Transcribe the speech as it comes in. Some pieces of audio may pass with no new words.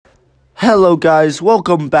Hello guys,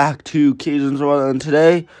 welcome back to Cajun's World, and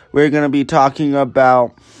today we're going to be talking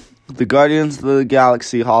about the Guardians of the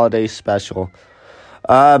Galaxy Holiday Special.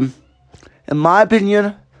 In my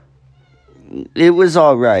opinion, it was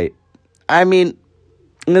alright. I mean,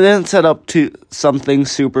 it didn't set up to something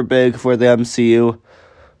super big for the MCU.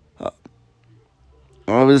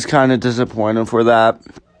 I was kind of disappointed for that.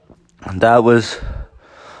 That was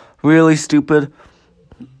really stupid.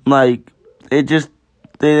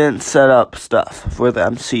 They didn't set up stuff for the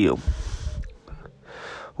MCU.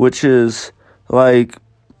 Which is, that's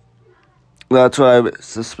what I was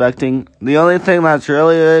suspecting. The only thing that's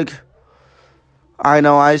really big, I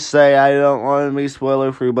know I say I don't want to be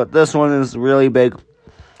spoiler-free, but this one is really big.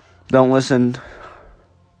 Don't listen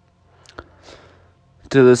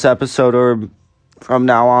to this episode or from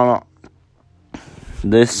now on.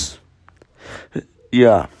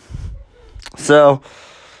 So,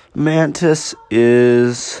 Mantis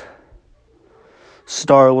is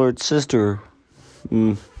Star-Lord's sister.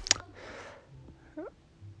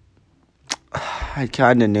 I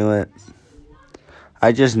kind of knew it.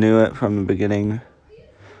 I just knew it from the beginning.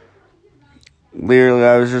 Literally,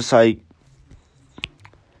 I was just like,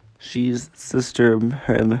 she's sister of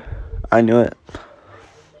him. I knew it.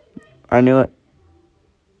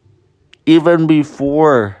 Even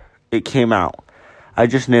before it came out, I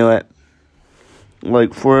just knew it.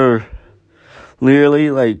 For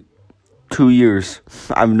literally 2 years,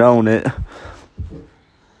 I've known it.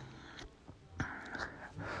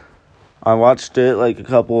 I watched it a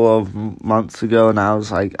couple of months ago, and I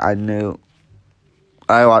was like, I knew.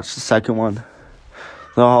 I watched the second one,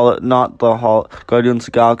 Guardians of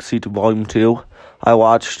the Galaxy to Volume 2. I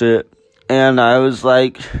watched it, and I was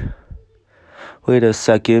like, wait a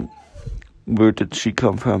second, where did she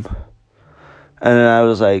come from? And then I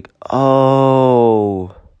was like,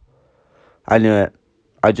 oh, I knew it.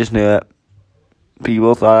 I just knew it.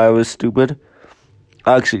 People thought I was stupid.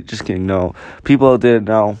 Actually, just kidding, no. People didn't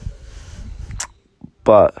know.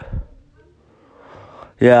 But,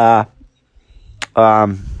 yeah.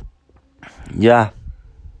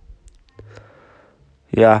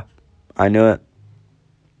 Yeah, I knew it.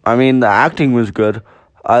 I mean, the acting was good.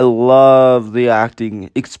 I love the acting,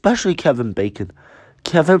 especially Kevin Bacon.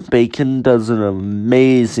 Kevin Bacon does an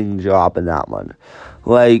amazing job in that one.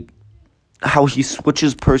 How he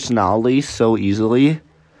switches personalities so easily.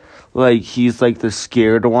 He's the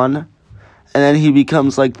scared one. And then he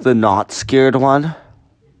becomes the not scared one.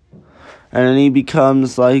 And then he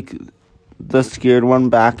becomes the scared one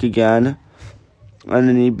back again. And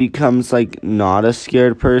then he becomes not a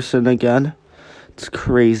scared person again. It's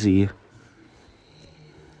crazy.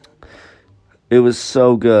 It was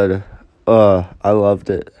so good. I loved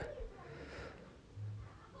it.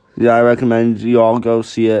 Yeah, I recommend you all go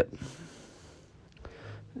see it.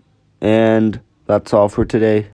 And that's all for today.